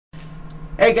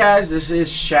Hey guys, this is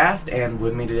Shaft, and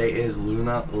with me today is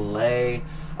Lunalae.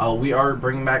 We are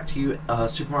bringing back to you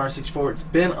Super Mario 64. It's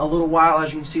been a little while.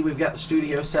 As you can see, we've got the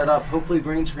studio set up. Hopefully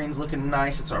green screen's looking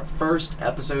nice. It's our first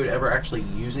episode ever actually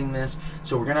using this,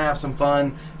 so we're going to have some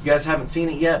fun. You guys haven't seen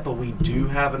it yet, but we do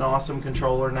have an awesome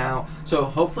controller now. So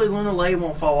hopefully Lunalae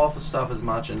won't fall off of stuff as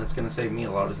much, and it's going to save me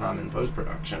a lot of time in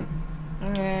post-production.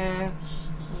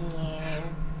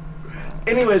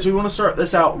 Anyways, we want to start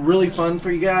this out really fun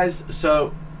for you guys.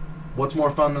 So, what's more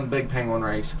fun than the big penguin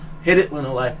race? Hit it,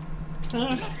 Lunalae.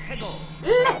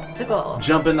 Let's go.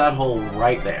 Jump in that hole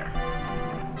right there.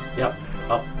 Yep,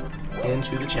 up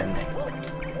into the chimney.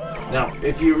 Now,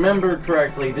 if you remember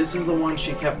correctly, this is the one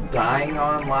she kept dying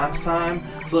on last time.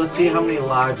 So let's see how many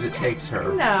lives it takes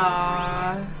her.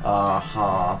 No.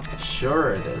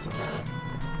 Sure it is.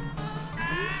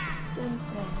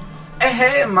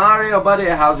 Hey, Mario, buddy,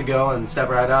 how's it going? Step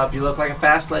right up. You look like a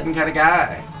fast sledding kind of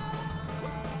guy.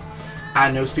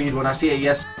 I know speed when I see it.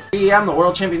 Yes, I'm the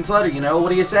world champion sledder, you know. What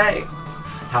do you say?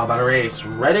 How about a race?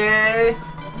 Ready?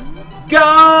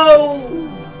 Go!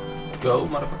 Go,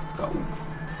 motherfucker, go.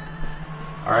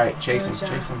 Alright, chase him,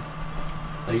 chase him.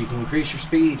 Now you can increase your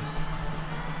speed.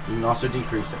 You can also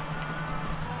decrease it.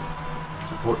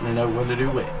 It's important to know when to do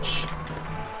which.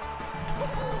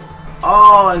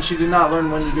 Oh, and she did not learn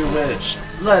when to do which.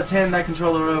 Let's hand that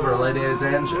controller over, ladies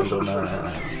and gentlemen.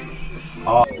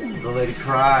 Oh, the lady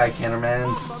cry.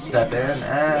 Cameraman, step in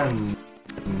and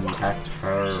protect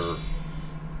her.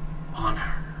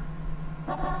 Honor.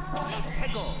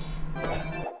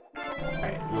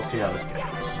 Alright, we'll see how this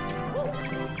goes.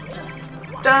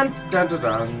 Dun dun dun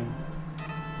dun.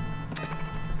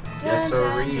 Yes,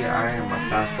 sirree, I am a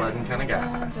fast sledding kind of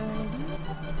guy.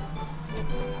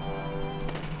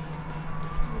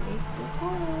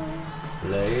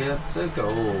 Let's go.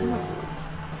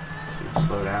 See,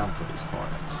 slow down for these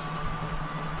corners.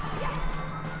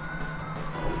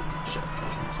 Oh shit, that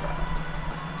was bad.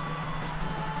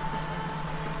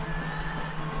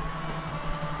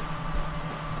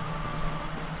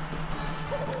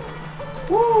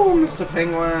 Woo, Mr.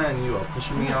 Penguin, you are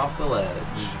pushing me off the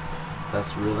ledge.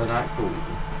 That's really not cool.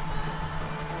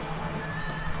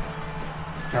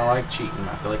 It's kind of like cheating.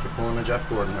 I feel like you're pulling a Jeff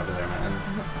Gordon over there, man.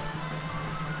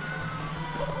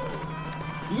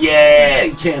 Yeah!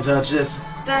 You can't touch this.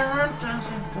 Dun, dun,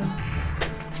 dun, dun.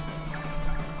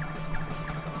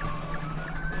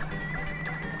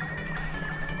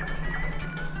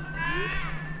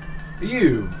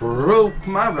 You broke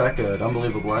my record.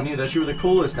 Unbelievable. I knew that you were the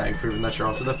coolest. Now you've proven that you're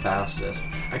also the fastest.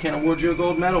 I can't award you a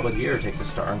gold medal, but here, take the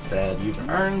star instead. You've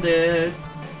earned it.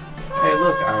 Hey,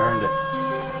 look, I earned it.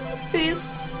 This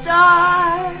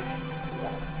star.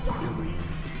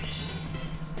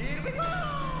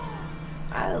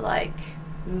 I like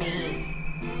me.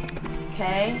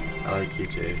 Okay? I like you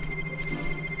too.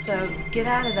 So get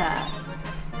out of that.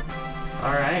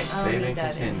 Alright, save and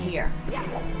that continue. in here.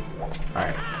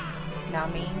 Alright. Now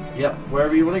me. Yep,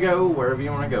 wherever you want to go, wherever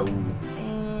you want to go.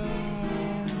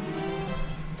 And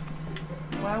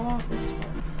why won't this work?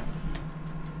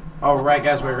 Alright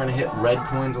guys, we're going to hit red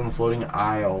coins on the floating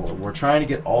aisle. We're trying to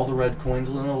get all the red coins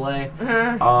in a way.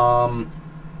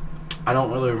 I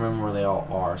don't really remember where they all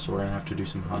are, so we're going to have to do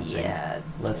some hunting. Yeah,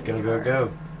 let's go, go,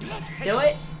 go. Let's do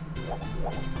it.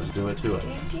 Let's do it to it.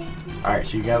 Alright,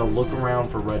 so you got to look around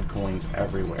for red coins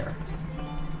everywhere.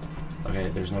 Okay,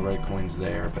 there's no red coins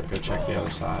there, but go check the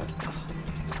other side.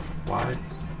 Why?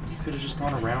 You could have just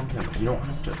gone around him. You don't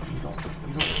have to. You don't.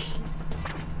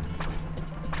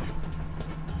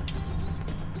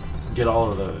 Get all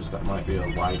of those. That might be a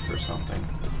life or something.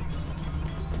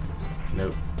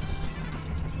 Nope.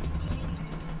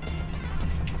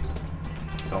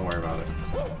 Don't worry about it.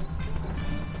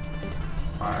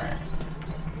 Alright.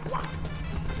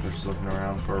 We're just looking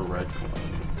around for a red coin.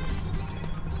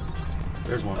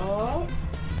 There's one. Oh.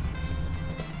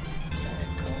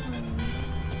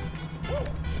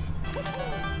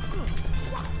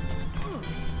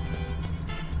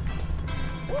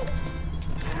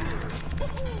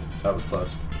 That was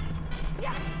close.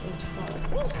 It's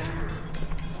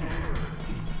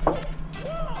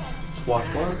What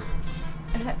was?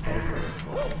 I said it's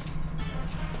was.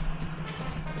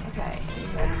 Okay, any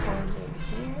red coins over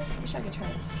here? I wish I could turn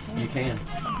this camera. You can.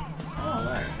 Oh,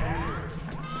 look.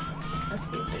 Let's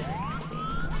see if I can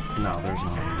see. No, there's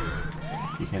not.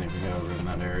 You can't even get over in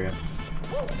that area.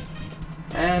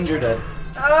 And you're dead.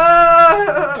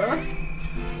 Oh!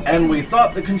 And we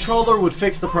thought the controller would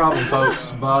fix the problem,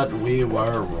 folks, but we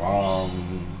were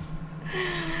wrong.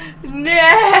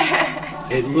 Nah!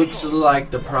 It looks like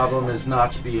the problem is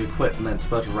not the equipment,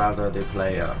 but rather the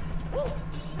player.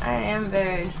 I am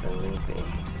very sleepy,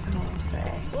 I won't say.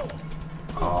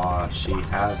 Aw, she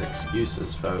has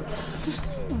excuses, folks.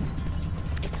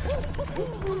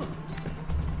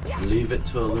 Leave it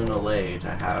to a Lunalae to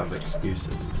have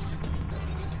excuses.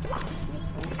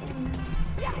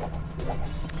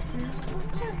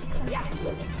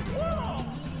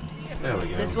 There we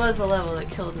go. This was the level that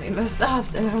killed me most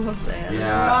often, I will say.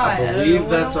 Yeah, I believe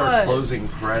that's our closing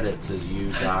credits is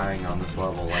you dying on this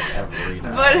level like every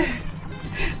night. But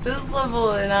this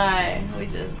level and we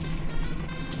just...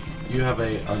 You have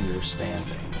a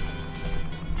understanding.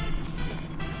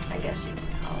 I guess you could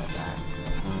call it that.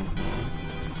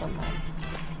 Somehow.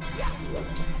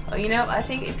 Oh, you know, I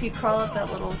think if you crawl up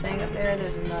that little thing up there,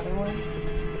 there's another one.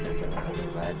 There's another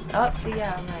red. Oh, see,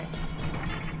 yeah, I'm right.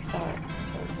 Sorry. I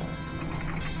totally saw it.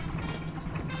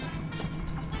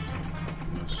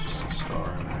 It's just a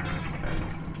star in there.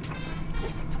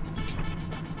 Okay.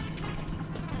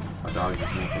 My dog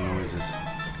is making noises.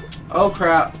 Oh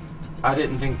crap! I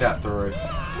didn't think that through.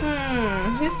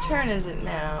 Whose turn is it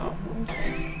now?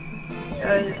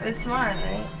 It's mine,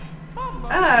 right?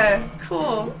 Oh,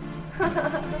 cool.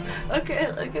 Look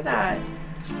at that.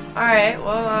 Alright,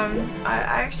 well, I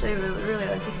actually really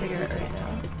like the cigarette right now.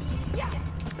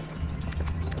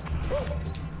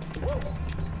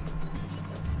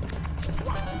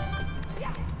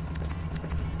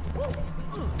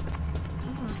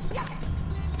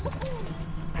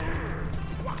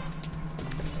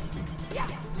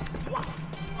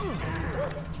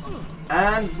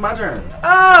 And it's my turn.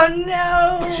 Oh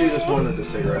no! She just wanted the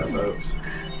cigarette, folks.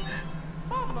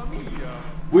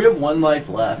 We have 1 life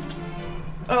left.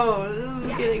 Oh, this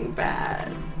is getting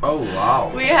bad. Oh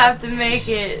wow. We have to make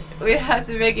it. We have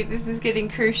to make it. This is getting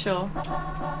crucial.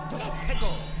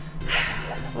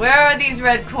 Where are these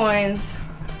red coins?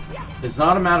 It's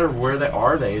not a matter of where they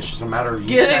are, it's just a matter of you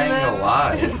Getting staying them.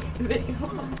 alive.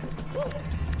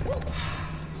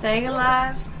 Staying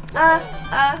alive.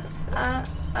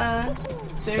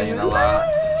 Staying alive.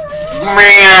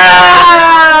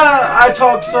 I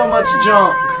talk so much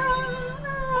junk.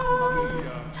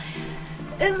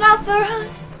 It's not for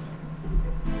us.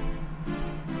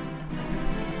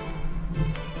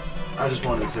 I just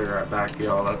wanted the cigarette back,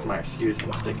 y'all. That's my excuse.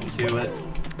 I'm sticking to it.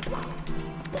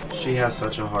 She has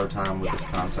such a hard time with this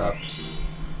concept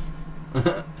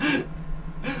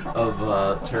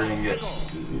of turning it.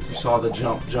 You saw the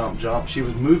jump, jump, jump. She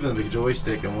was moving the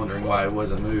joystick and wondering why it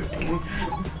wasn't moving.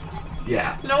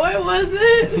 Yeah. No, it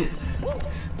wasn't.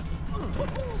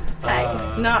 Hey,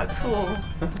 not cool.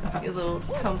 You little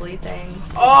tumbly things.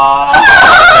 Oh!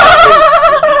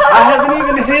 I haven't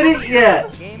even hit it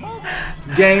yet. Game over.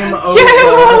 Game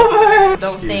over.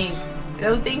 Excuse.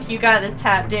 Don't think you got this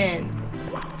tapped in,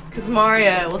 cause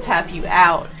Mario will tap you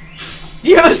out.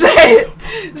 You know what I'm saying?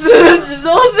 So just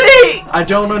don't think. I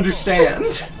don't understand.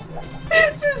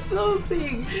 Just don't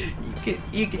think.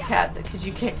 You could tap it, cause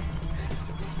you can't.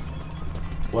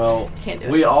 Well, Can't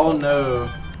do we it. all know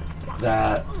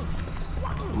that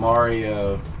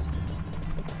Mario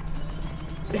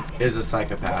is a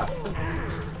psychopath,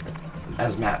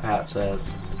 as Matt Pat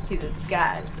says. He's in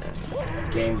disguise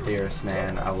though. Game theorist,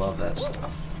 man. I love that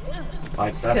stuff.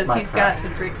 Like, that's Because my he's crap. got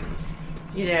some freaking,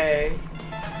 you know,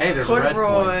 Hey, there's a red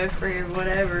corduroy coin. for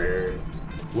whatever.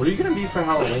 What are you gonna be for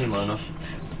Halloween, Luna?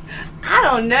 I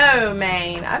don't know,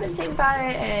 man. I've been thinking about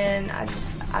it, and I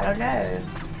don't know.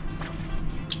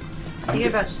 I'm thinking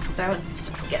about just throwing some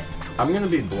stuff together. I'm gonna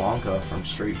be Blanca from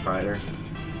Street Fighter.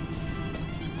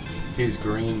 He's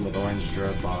green with orange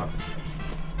dreadlocks.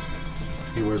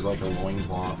 He wears like a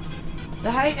loincloth. So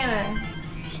how are you gonna...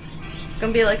 It's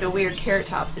gonna be like a weird Carrot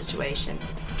Top situation.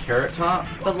 Carrot Top?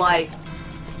 But like,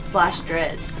 slash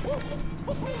dreads.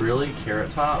 Really?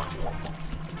 Carrot Top?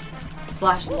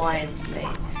 Slash lion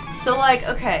mane. So like,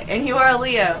 okay, and you are a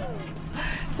Leo.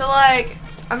 So like,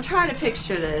 I'm trying to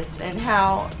picture this and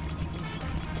how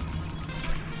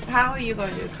are you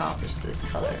going to accomplish this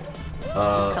color? This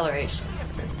coloration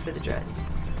for the dreads?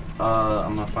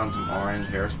 I'm gonna find some orange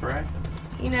hairspray.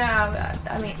 You know,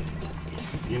 I mean,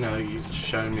 You know, you've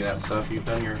shown me that stuff. You've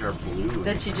done your hair blue.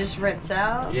 that you just rinse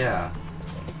out? Yeah.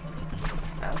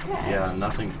 Okay. Yeah,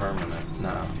 nothing permanent.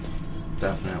 No.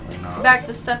 Definitely not. Back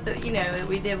the stuff that, you know, that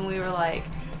we did when we were like,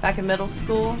 back in middle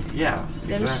school. Yeah,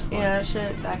 Them exactly. you know, that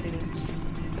shit back in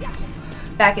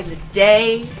the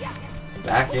day.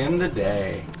 Back in the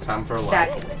day. Time for a life. Back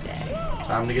in the day.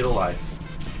 Time to get a life.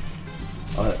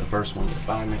 I'll let the first one get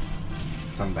by me.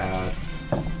 'Cause I'm bad.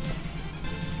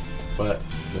 But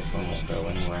this one won't go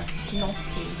anywhere.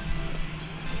 Naughty.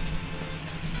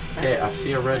 Okay, I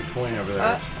see a red coin over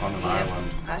there. It's on an island.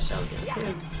 I showed it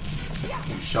too.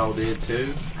 You sure did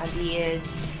too? I did.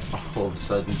 All of a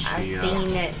sudden I she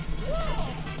seen it.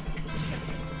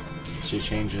 actually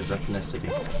change his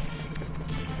ethnicity.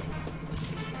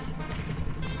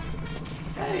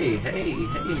 Hey,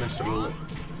 Mr. Bullet.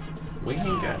 We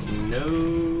ain't got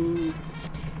no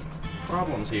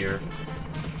problems here.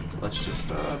 Let's just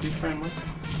be friendly.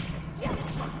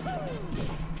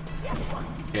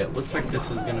 Okay, it looks like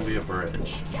this is gonna be a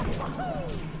bridge.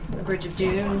 The Bridge of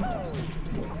Doom.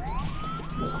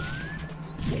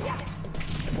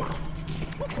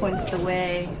 Points the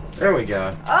way. There we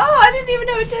go. Oh, I didn't even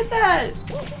know it did that.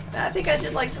 I think I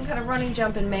did like some kind of running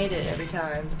jump and made it every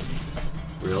time.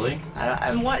 Really?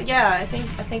 Yeah, I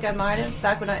think I might have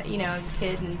back when I was a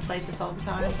kid and played this all the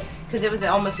time because it was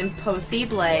almost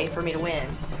impossible for me to win.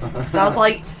 So I was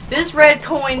like, this red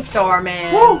coin star,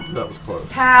 man. Woo! That was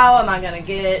close. How am I gonna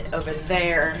get over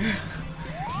there?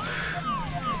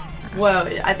 Whoa!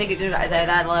 I think it did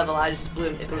that level. It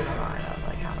blew my mind. I was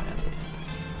like, how am I gonna do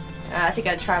this? I think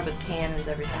I tried with cannons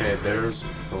every time. Okay, there's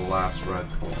the last red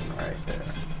coin right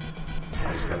there.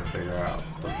 I just gotta figure out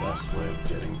the best way of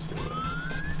getting to it.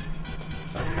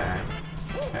 Okay.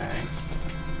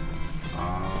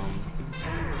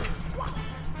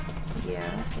 Yeah,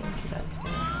 I think that's gonna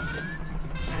happen.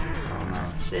 Oh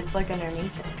no. It's like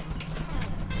underneath it.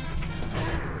 I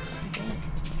think.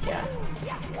 Yeah.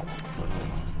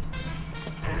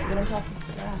 Get on top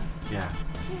of that. Yeah.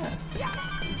 Yeah.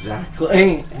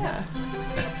 Exactly. Yeah.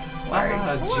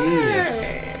 Wow,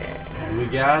 genius. We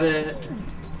got it.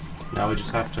 Now we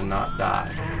just have to not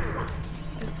die.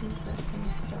 Open Sesame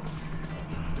Star.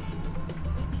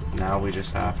 Now we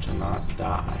just have to not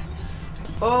die.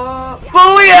 Oh,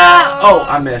 booyah! Oh,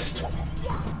 I missed.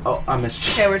 Oh, I missed.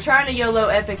 Okay, we're trying to YOLO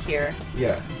epic here.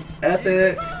 Yeah.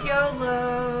 Epic.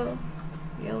 YOLO.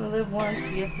 You only live once,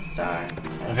 you get the star.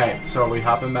 Okay, so are we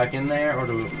hopping back in there, or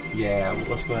do we... Yeah,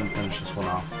 let's go ahead and finish this one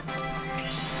off.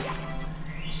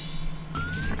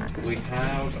 We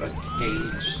have a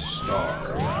cage star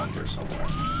around here somewhere.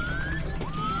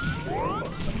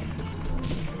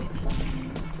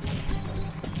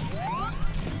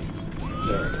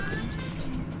 There it is.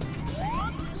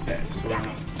 Okay, so we're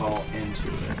gonna fall into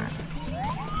it.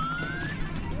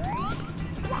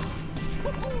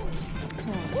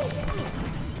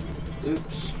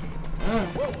 Oops. I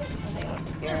think that was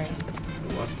scary.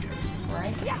 It was scary.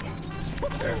 Right?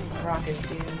 Terrifying. Rocket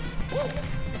Doom.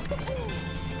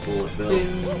 Bullet Bill.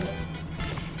 Boom.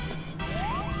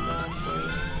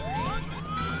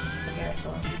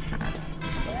 Careful. Like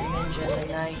a ninja in the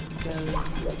night goes.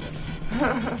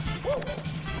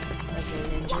 Like a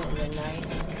ninja in the night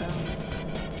comes.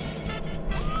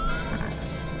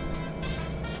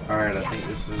 Alright, I think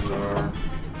this is our...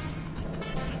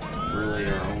 really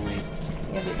our only...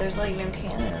 Yeah, but there's like no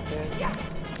cannon up there, is there?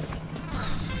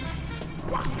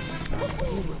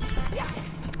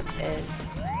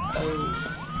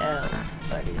 S-O-L.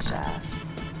 Buddy Shaft.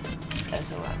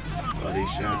 S-O-L. Buddy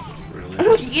Shaft?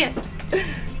 Really? Yeah!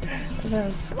 That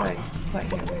was quite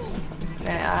humorous.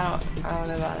 Nah, I don't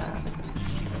know about that.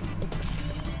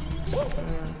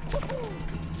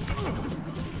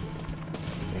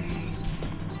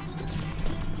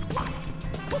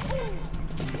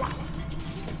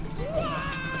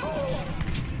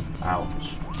 Ouch.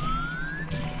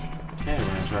 Okay, we're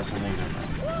gonna try something different.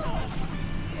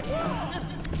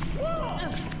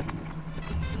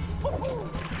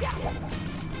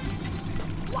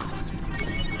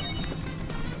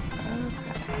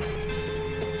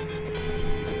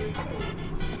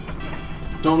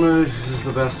 Don't know if this is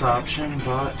the best option,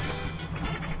 but...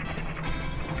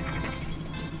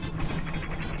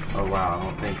 Oh wow, I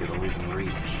don't think it'll even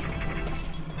reach.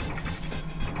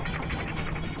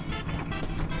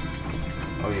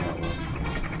 Oh yeah, it will.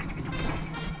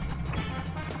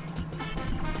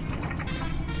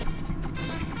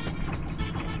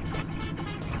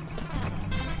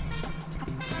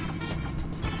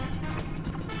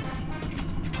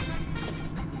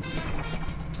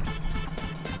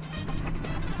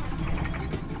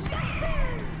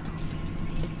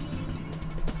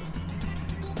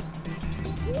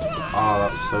 Oh,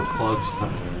 that was so close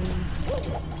though.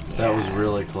 That was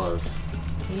really close.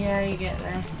 Yeah, you get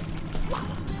there.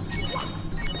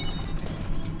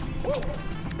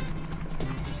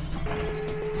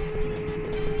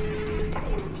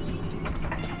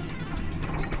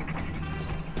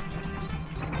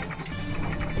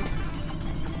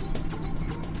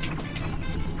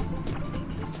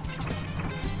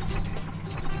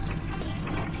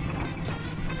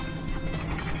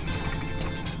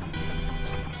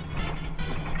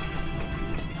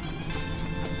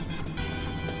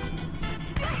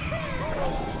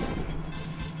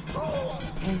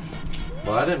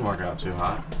 Well, that didn't work out too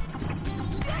hot.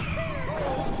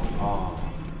 Oh.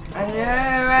 I know,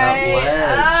 right? That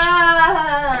ledge. Ah!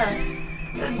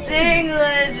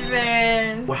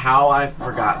 how I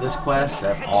forgot this quest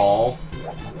at all.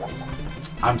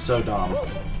 I'm so dumb.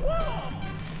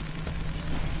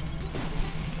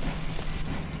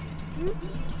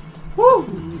 Woo!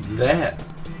 What's that?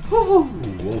 Woo!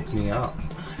 Woke me up.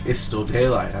 It's still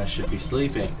daylight. I should be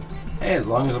sleeping. Hey, as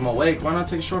long as I'm awake, why not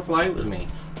take a short flight with me?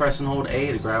 Press and hold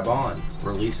A to grab on.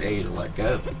 Release A to let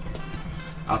go.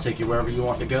 I'll take you wherever you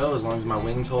want to go as long as my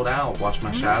wings hold out. Watch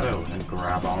my shadow and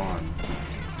grab on.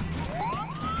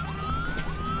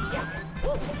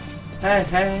 Hey,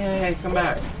 hey, hey, hey, come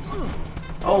back.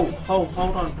 Oh, hold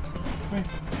on.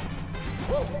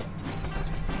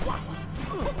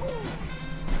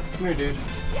 Come here, dude.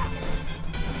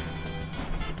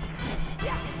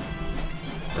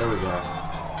 There we go.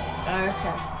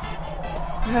 Okay.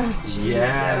 Oh, geez, Yeah.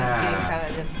 That was getting kind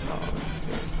of difficult.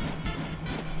 Seriously.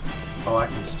 Oh, I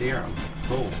can steer him.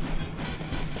 Cool.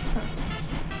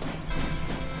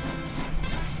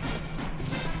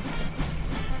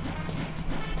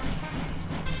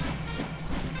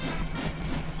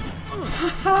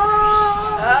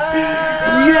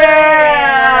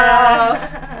 Yeah!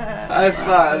 High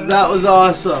five. That was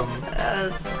awesome.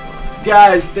 That was so cool.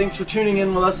 Guys, thanks for tuning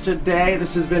in with us today.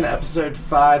 This has been episode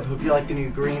 5. Hope you like the new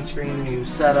green screen, the new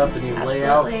setup, the new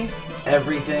layout,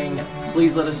 everything.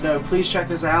 Please let us know. Please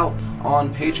check us out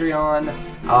on Patreon.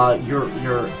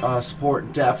 Your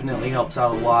support definitely helps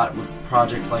out a lot with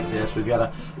projects like this. We've got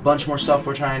a bunch more stuff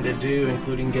we're trying to do,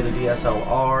 including get a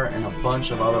DSLR and a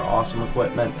bunch of other awesome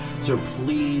equipment. So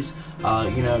please,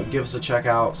 give us a check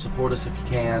out. Support us if you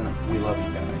can. We love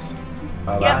you guys.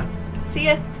 Bye bye. Yep. See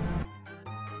ya.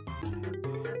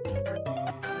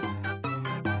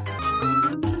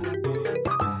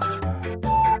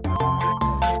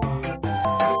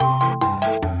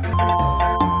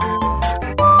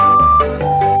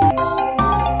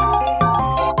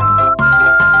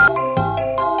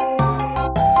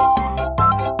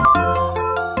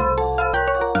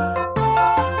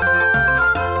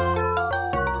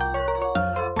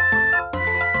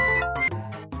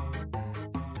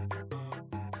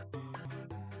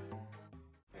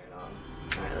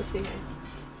 Alright, let's see here.